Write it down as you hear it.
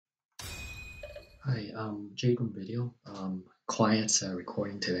Hi, Jade on video. Quiet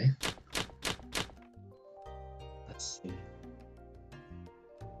recording today. Let's see.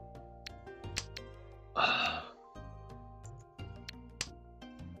 Uh,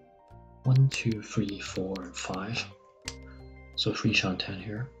 1, 2, 3, 4, and 5. So 3 Shantan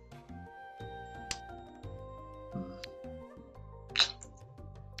here.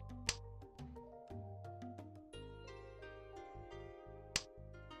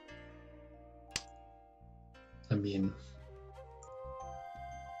 I mean,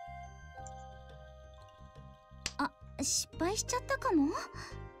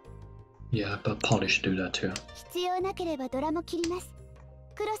 yeah, but polish do that too.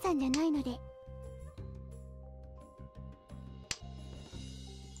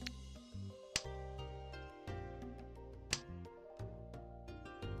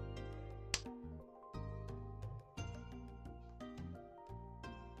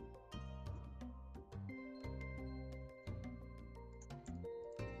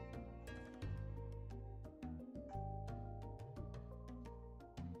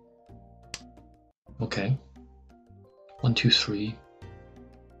 Okay. 1, 2, 3.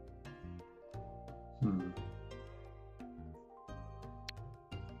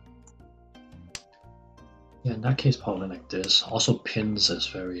 Yeah, in that case, probably like this. Also, pins is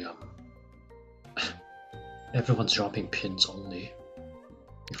very everyone's dropping pins only.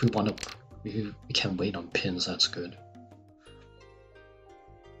 If we want to, we can wait on pins. That's good.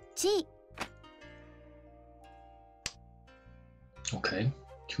 Okay,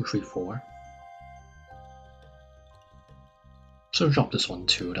 2, 3, 4. So drop this one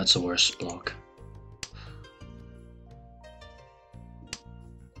too. That's the worst block.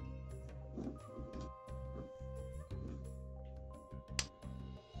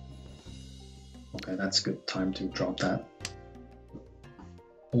 Okay, that's good time to drop that.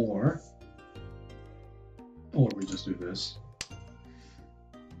 Or we just do this.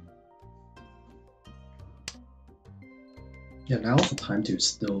 Yeah, now's the time to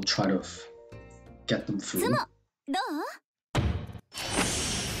still try to get them through.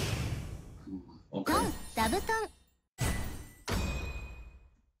 Okay.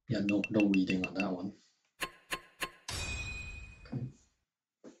 Yeah, no reading on that one. Okay.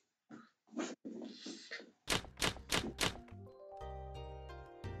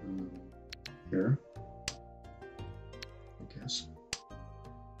 Here, I guess.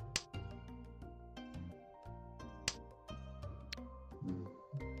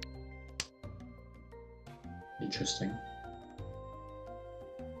 Interesting.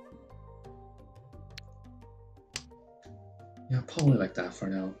 Yeah, probably like that for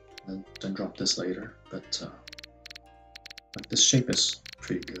now, and then drop this later. But like this shape is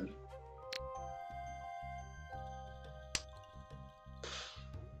pretty good.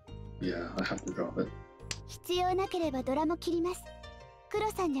 Yeah, I have to drop it.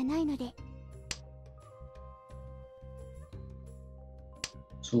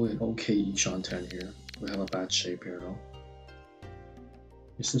 So an okay Shantan here. We have a bad shape here though.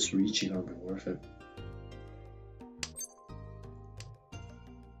 Is this reach gonna be worth it?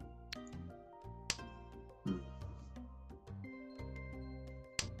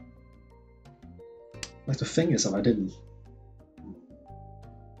 Like the thing is, if I didn't.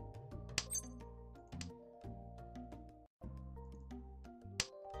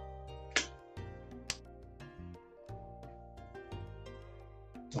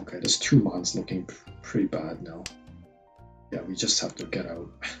 Okay, this 2 months looking pretty bad now. Yeah, we just have to get out.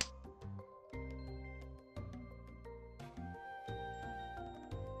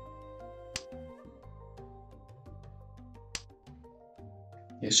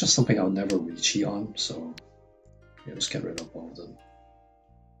 It's just something I'll never reach on, so yeah, just get rid of all of them.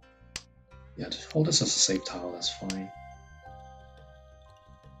 Yeah, hold this as a safe tile, that's fine.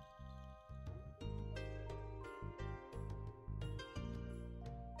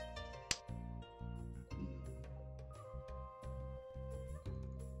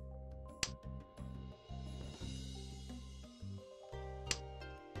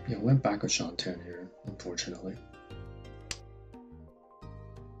 Yeah, I went back with Shantan here, unfortunately.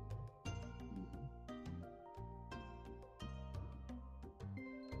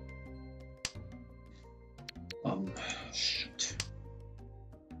 Shoot.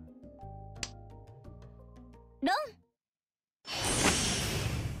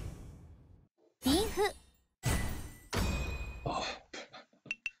 Oh,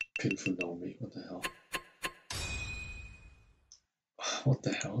 painful know me, what the hell? What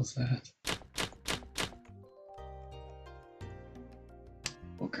the hell is that?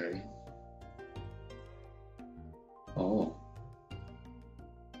 Okay. Oh.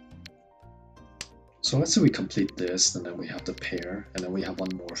 So let's say we complete this, and then we have the pair, and then we have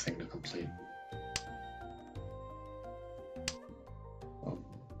one more thing to complete. I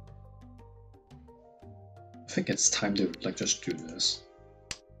think it's time to like just do this.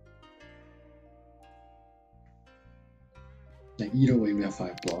 Like either way, we have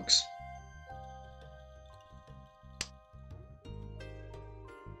 5 blocks.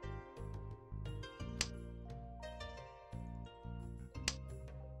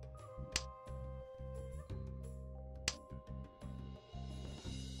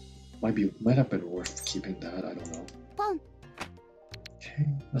 Might have been worth keeping that. I don't know. Okay,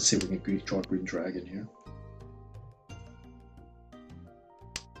 let's see if we can draw a green dragon here.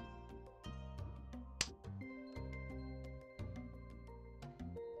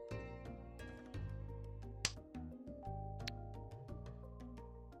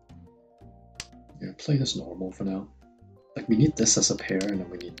 Yeah, play this normal for now. Like we need this as a pair, and then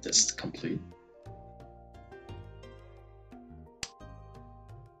we need this to complete.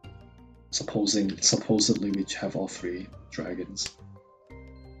 Supposedly we have all 3 dragons.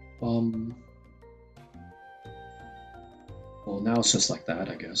 Well, now it's just like that,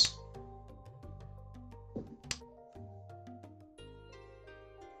 I guess.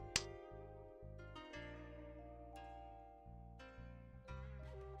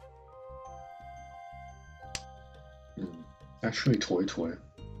 Actually, toy.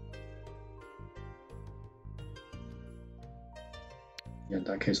 Yeah, in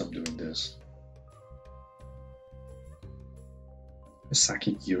that case, I'm doing this.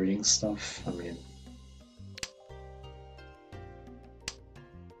 Saki gearing stuff, I mean...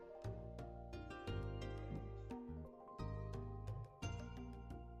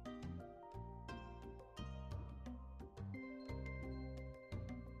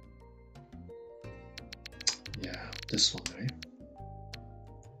 Yeah, this one, right?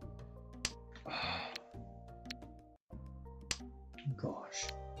 Gosh.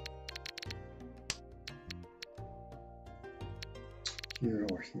 Here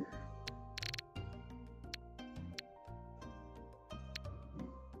or here?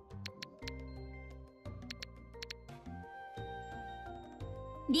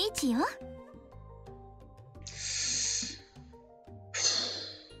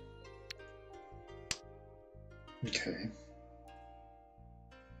 Okay.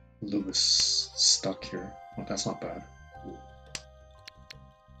 Lewis stuck here. Oh, that's not bad.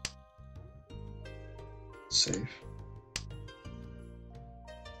 Save.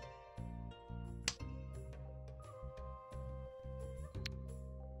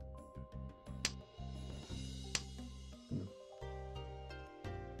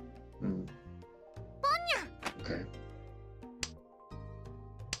 Okay.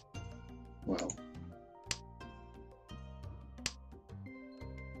 Well.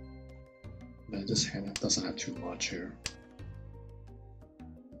 Man, this hand doesn't have too much here.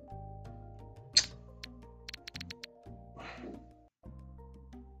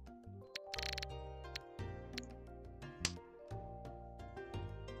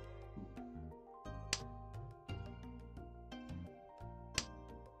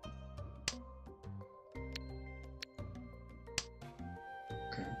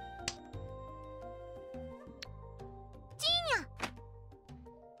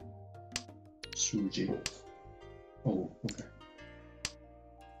 Suji. Oh, okay.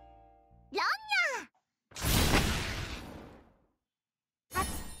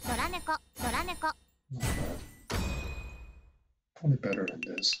 Not bad. Probably better than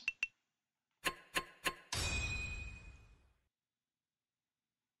this.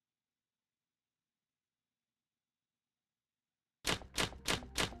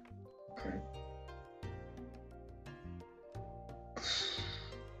 Okay.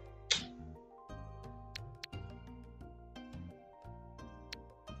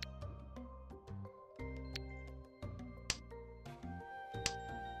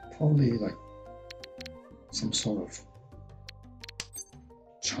 Probably like some sort of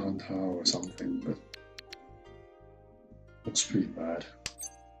chanta or something, but looks pretty bad.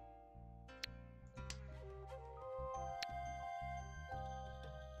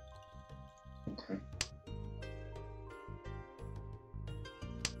 Okay.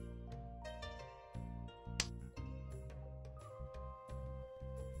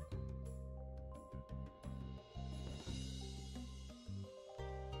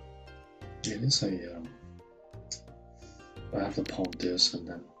 Yeah, let's say I have to pawn this and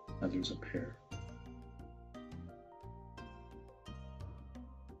then I lose a pair.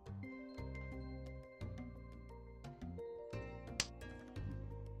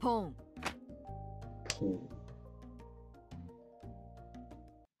 Pawn. Pawn.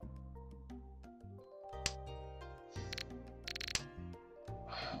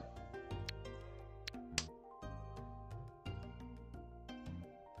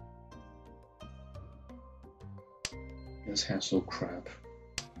 This hand's so crap.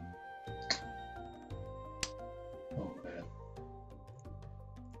 Oh man.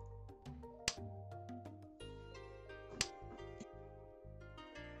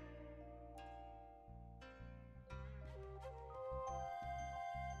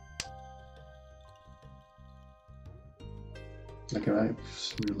 Like,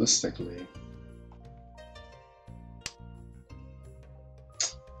 realistically,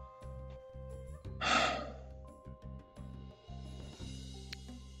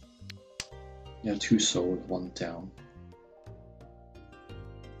 yeah, 2 sold, 1 down.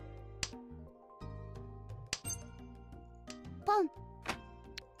 Boom.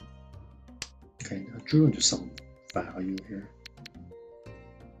 Okay, I drew into some value here.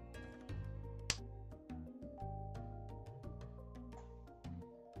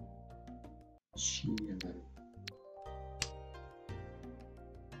 And then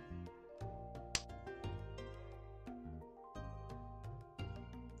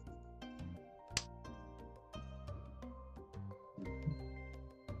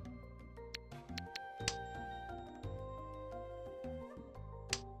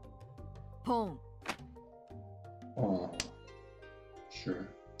Boom. oh, sure.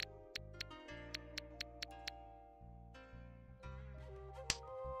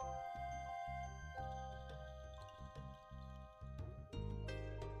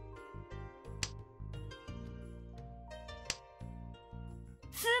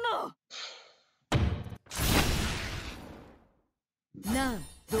 Sumo. Nan,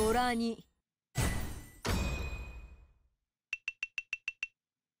 Dora ni.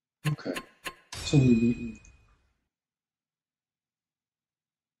 Okay, so we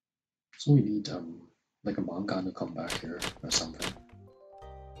need like a manga to come back here or something.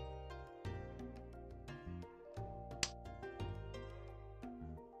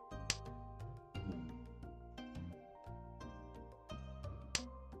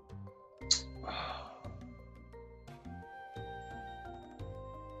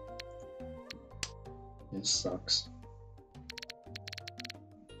 This sucks.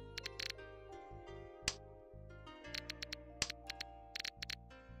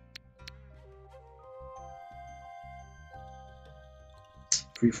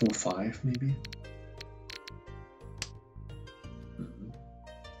 Three, 4, 5, maybe.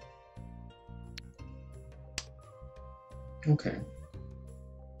 Okay.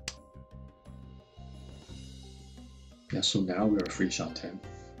 Yeah, so now we're a free shot 10.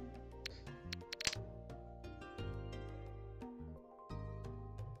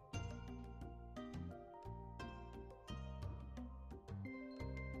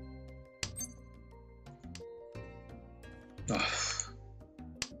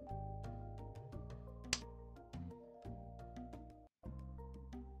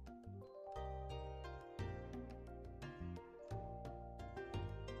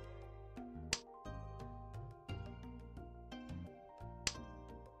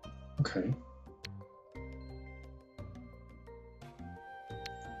 Okay.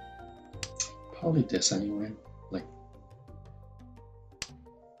 Probably this anyway. Like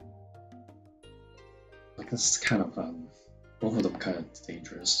this is kind of both of them kind of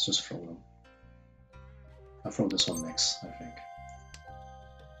dangerous. Just throw them. I'll throw this one next, I think.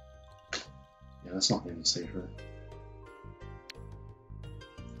 Yeah, that's not even safer.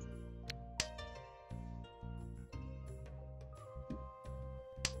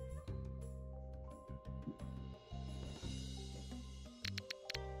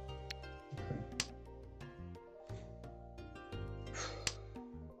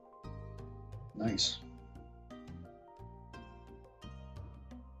 Nice.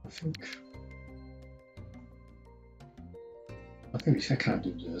 I think we can kind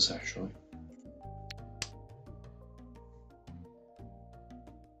of do this actually.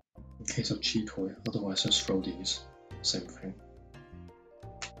 In case of cheat toy, otherwise just throw these. Same thing.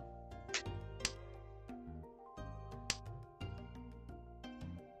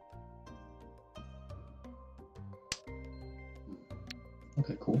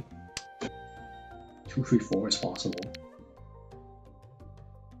 Okay, cool. 2, 3, 4 is possible.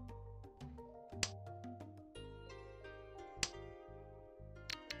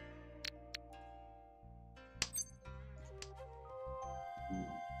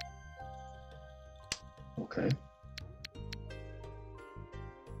 Okay.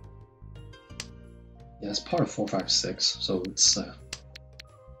 Yeah, it's part of 4, 5, 6, so it's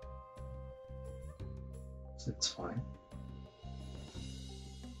fine.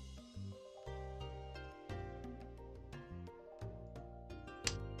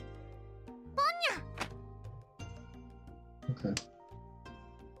 Okay.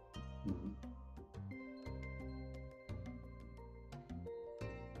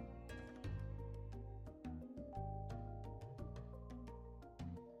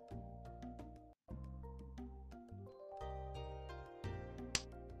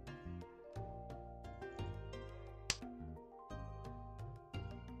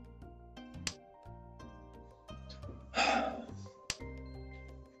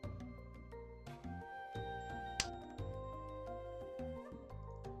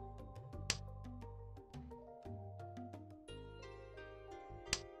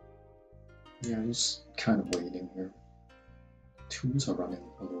 Yeah, just kind of waiting here. Twos are running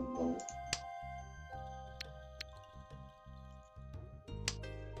a little low.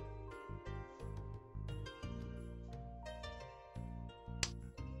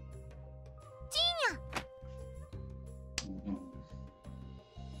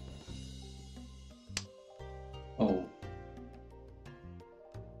 Oh.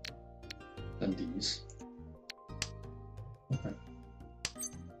 Then these. Okay.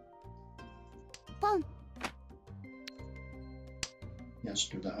 Boom. Yes,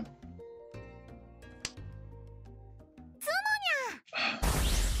 do that.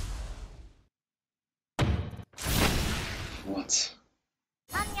 What?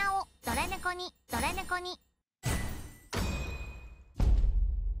 パンニャをドレネコにドレネコに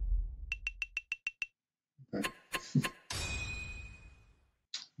Okay.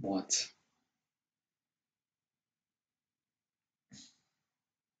 What?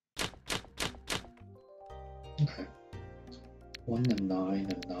 Okay. 1 and 9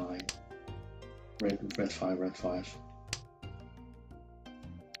 and 9. Red 5, red 5.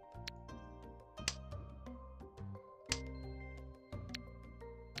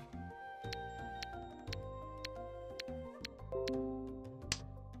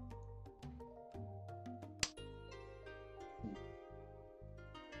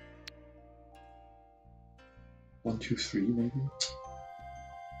 One, two, three, maybe?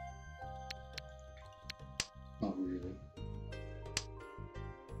 Not really.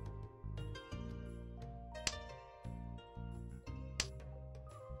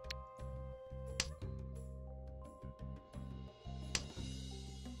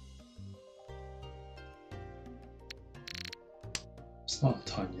 It's not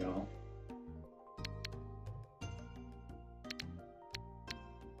Tanya.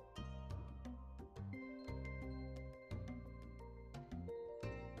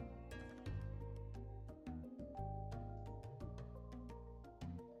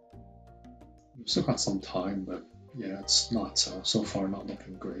 We've still got some time, but yeah, it's not so far not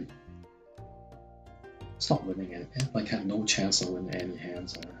looking great. It's not winning it. Like had no chance of winning any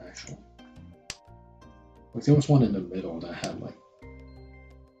hands there actually. Like there was one in the middle that had like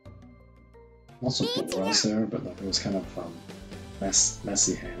lots of Boras there, but like it was kind of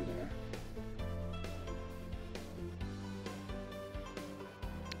messy hand there.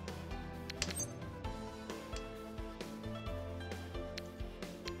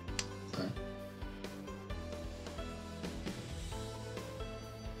 Okay.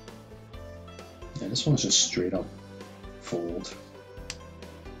 Yeah, this one's just straight up fold.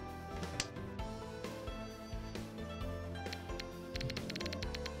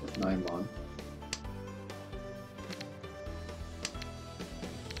 With 9-1.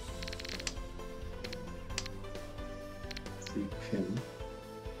 Pin.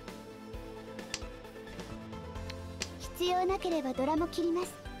 必要なければドラも切りま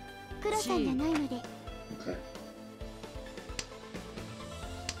す。黒さんじゃないので。Okay.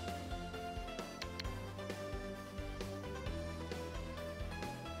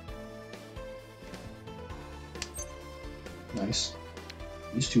 Nice.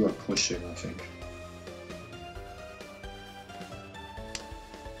 These two are pushing, I think.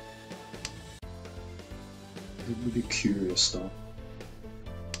 I would be curious though.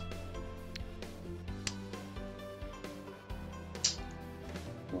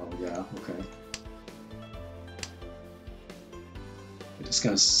 Well, yeah, okay. This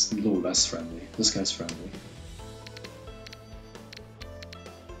guy's a little less friendly. This guy's friendly.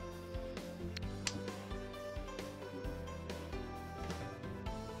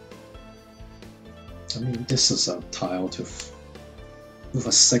 I mean, this is a tile to with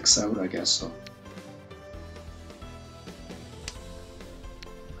a 6 out, I guess so.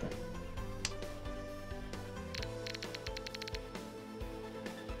 Okay.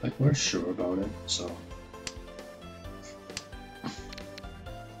 Like we're sure about it, so.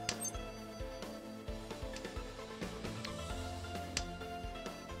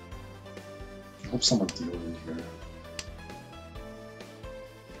 I hope someone deals in here.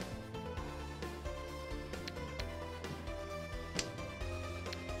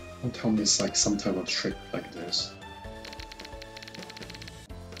 Don't tell me it's like some type of trick like this.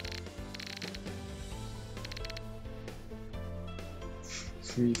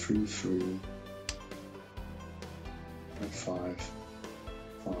 Three, 5,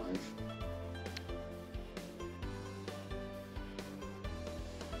 5.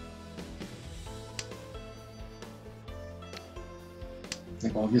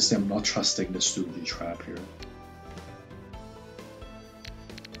 Like obviously I'm not trusting this 2D trap here.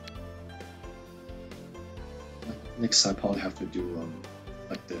 Next I probably have to do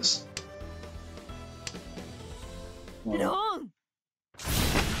like this. Well, ロン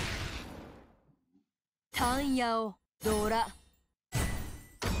タンヤオドラ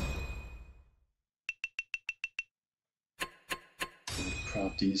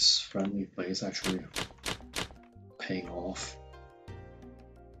crap, these friendly plays actually paying off.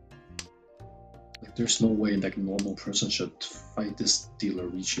 Like, there's no way like a normal person should fight this dealer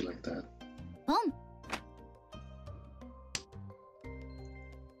Ricci like that. ポン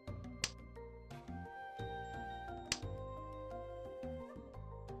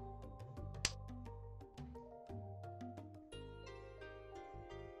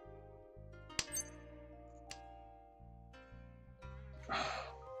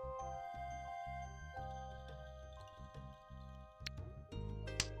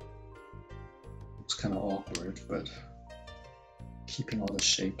It's kind of awkward, but keeping all the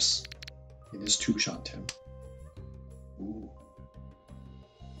shapes. It is two-shot him. Ooh.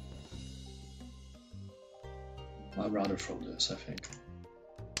 I'd rather throw this, I think.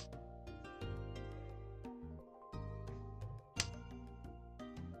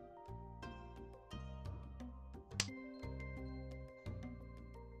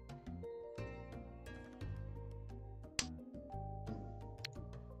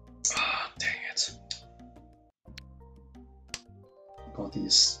 Ah, dang it. Got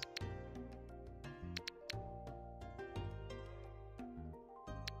these.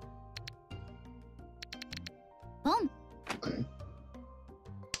 Boom. Okay.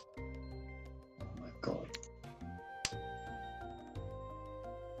 Oh my god.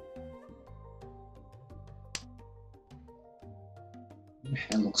 My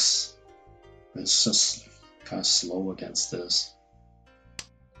hand looks, it's just kind of slow against this.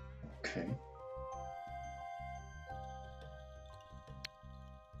 Okay.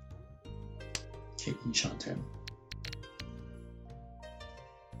 Okay, 一上10.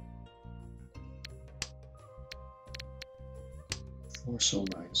 Four so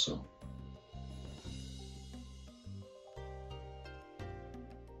 9 so.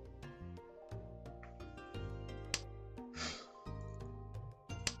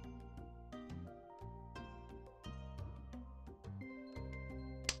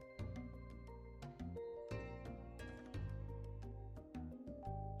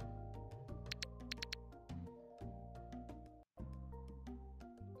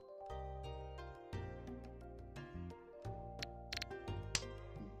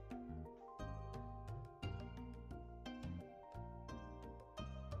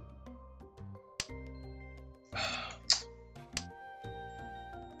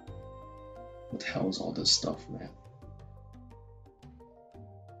 What the hell is all this stuff, man?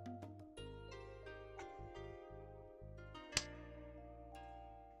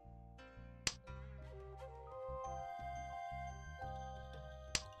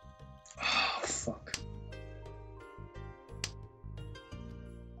 Oh, fuck.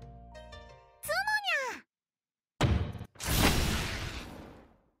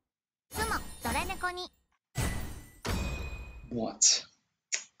 スモドレネコに What?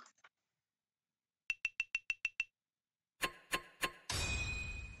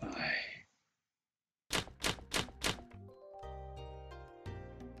 I...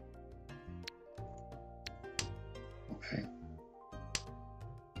 Okay.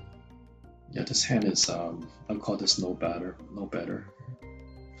 Yeah, this hand is I'll call this no better.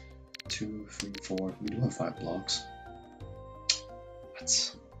 2, 3, 4. We do have 5 blocks.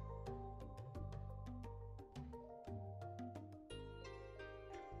 What?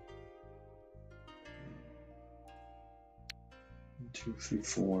 Two, three,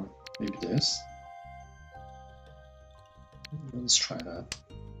 four. Maybe this. Let's try that.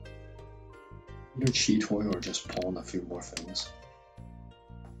 Either cheat toy or just pawn a few more things.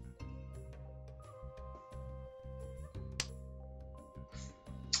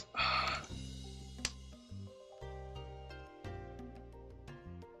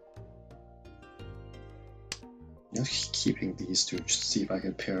 Just keeping these two to see if I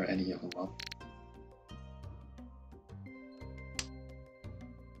can pair any of them up.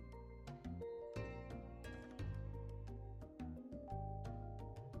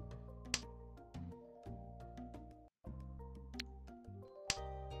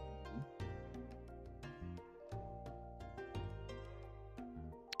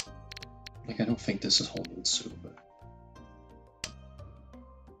 Like, I don't think this is Honitsu, but...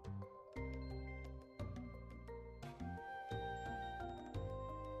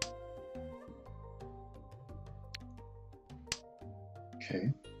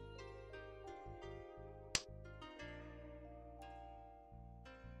 Okay.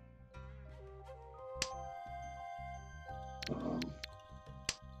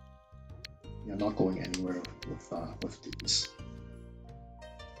 You're not going anywhere with these.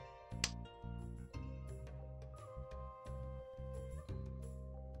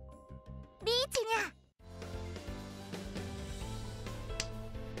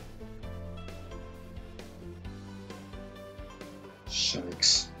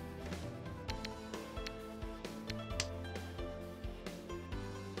 Shikes.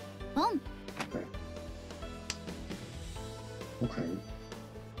 Okay. Okay.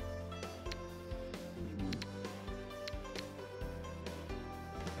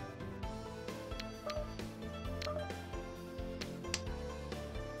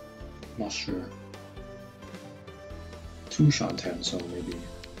 Not sure. 2 Shantan, so maybe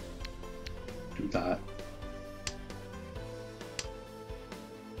do that.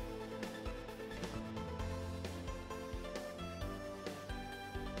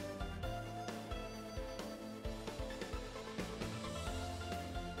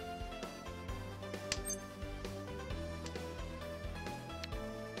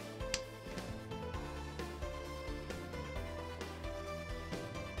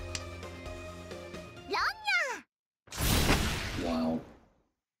 Wow.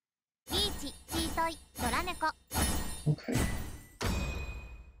 Okay.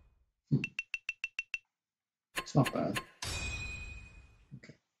 It's not bad.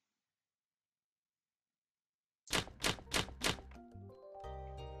 Okay.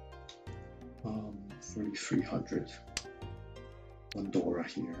 Um, 3,300. 1 Dora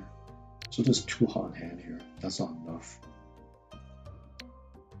here. So there's 2 on hand here. That's not enough.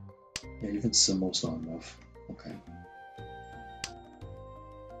 Yeah, even symbol's not enough. Okay.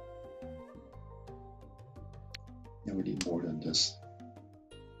 Yeah, we need more than this.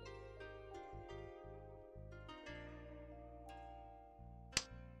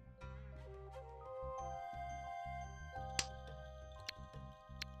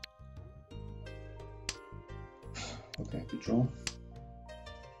 Okay, good draw.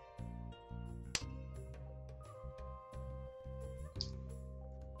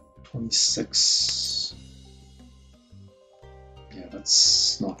 $26. Yeah,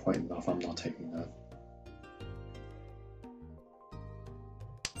 that's not quite enough. I'm not taking that.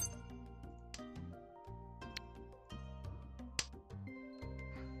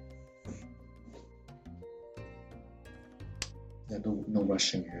 Yeah, no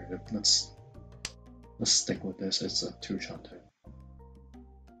rushing here. Let's stick with this. It's a 2 Shantae.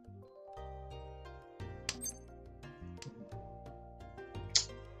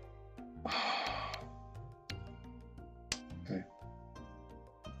 Okay.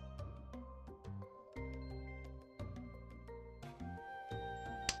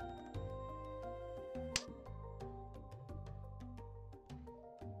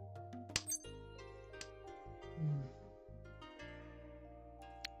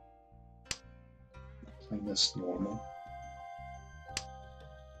 Playing this normal.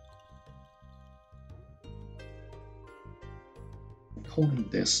 I'm holding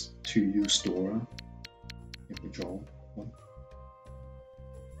this to use Dora if we draw one.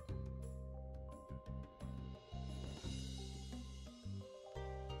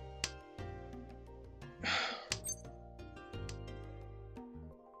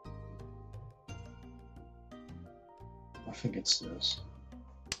 I think it's this.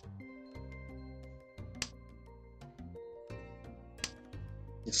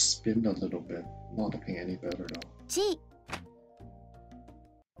 It spinned a little bit, not looking any better though. G.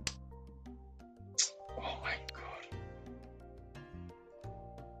 Oh my god.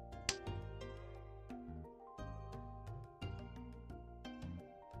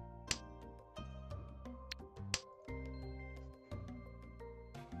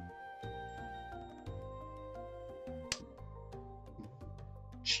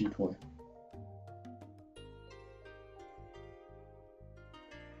 Cheap toy.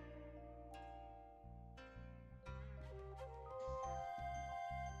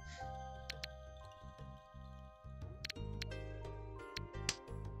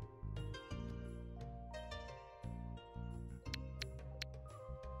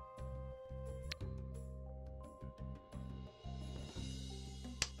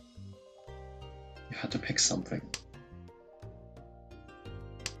 You had to pick something.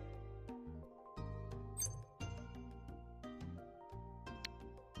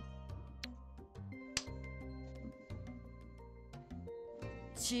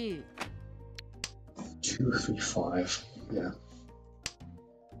 Two. 2, 3, 5. Yeah.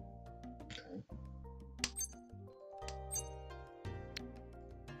 Okay.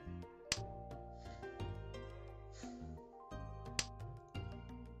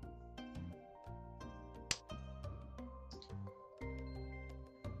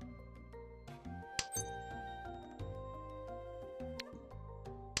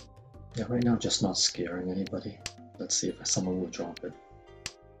 Yeah, right now just not scaring anybody. Let's see if someone will drop it.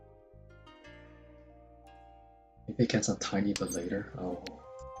 Maybe it gets a tiny bit later. I'll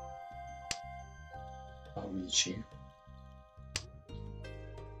reach you.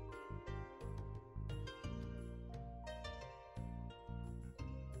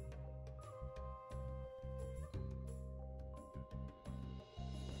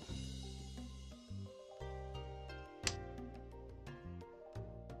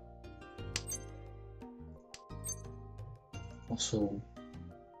 Also,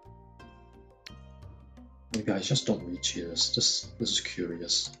 maybe I just don't reach you. This is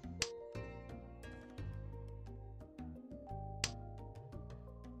curious.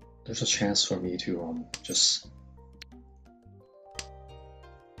 There's a chance for me to just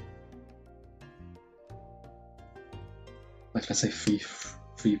like let's say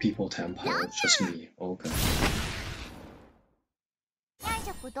three people 10 power, just me. Okay.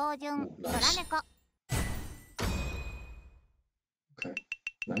 Ooh, nice. Okay,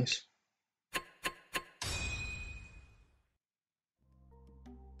 nice.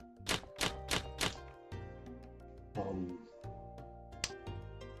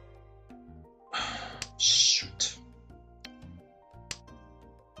 Shoot.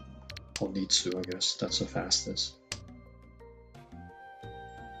 I'll need to, I guess. That's the fastest.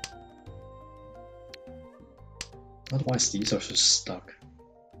 Otherwise, these are just stuck.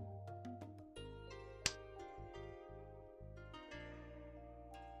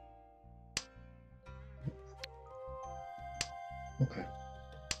 Okay.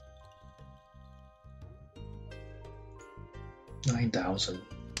 9,000.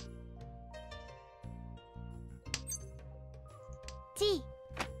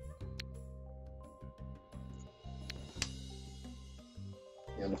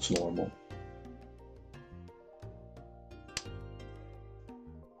 Yeah, looks normal.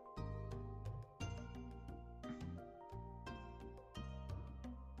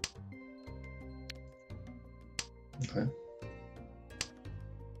 Okay.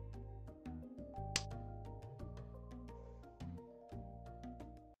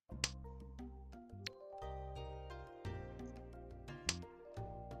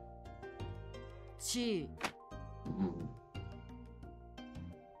 C.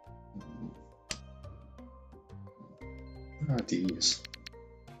 What are these?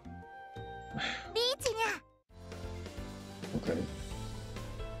 Okay.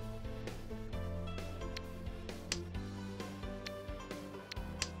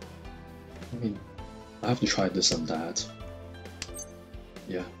 I mean, I have to try this and that.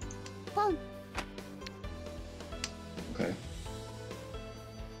 Yeah. Okay.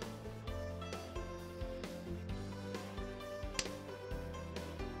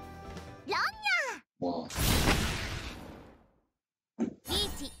 Wow.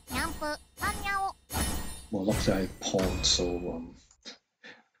 Well, luckily I pawned, so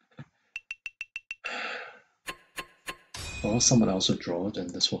well, someone else would draw it, and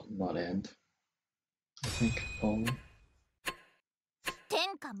this will not end. I think.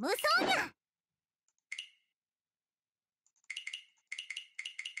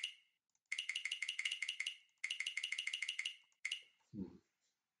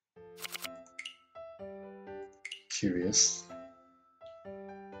 Curious.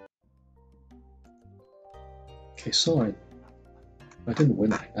 Okay, so I didn't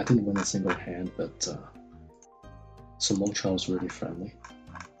win. I didn't win a single hand, but so Mocha was really friendly.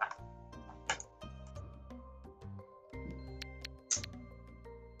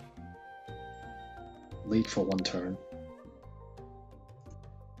 Lead for one turn.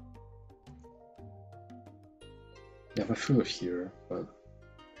 Yeah, I threw it here, but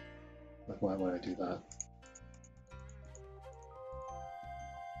like, why would I do that?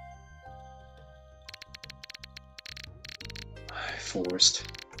 I forced.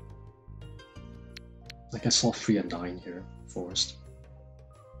 Like I saw 3 and 9 here. Forced.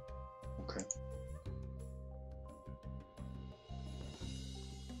 Okay.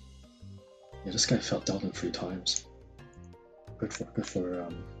 Yeah, this guy fell down in 3 times. Good for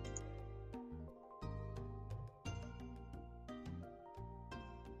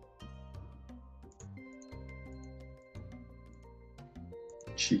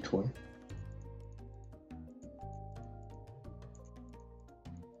cheat toy.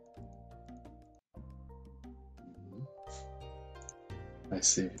 I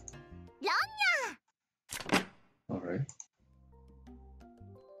see. Alright.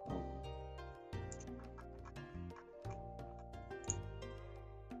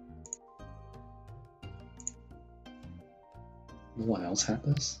 No one else had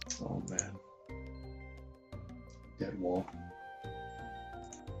this? Oh man. Dead wall.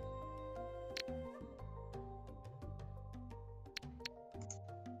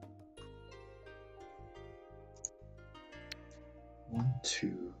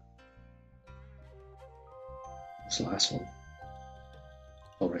 What's the last one?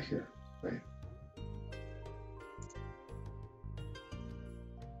 Oh, right here. Right.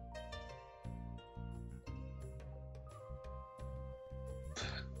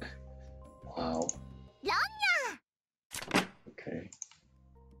 Wow. Okay.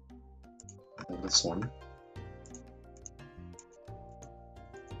 And this one.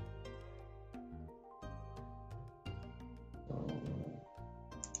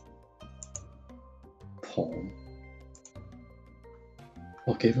 Palm.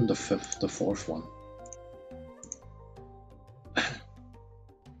 Oh, gave him the fourth one.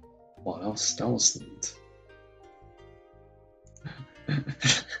 Wow, that was neat.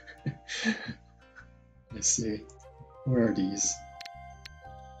 Let's see. Where are these?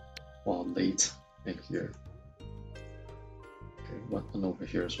 Wow, late in here. Okay, one over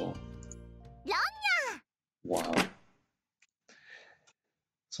here as well. Wow.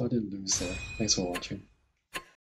 So I didn't lose there. Thanks for watching.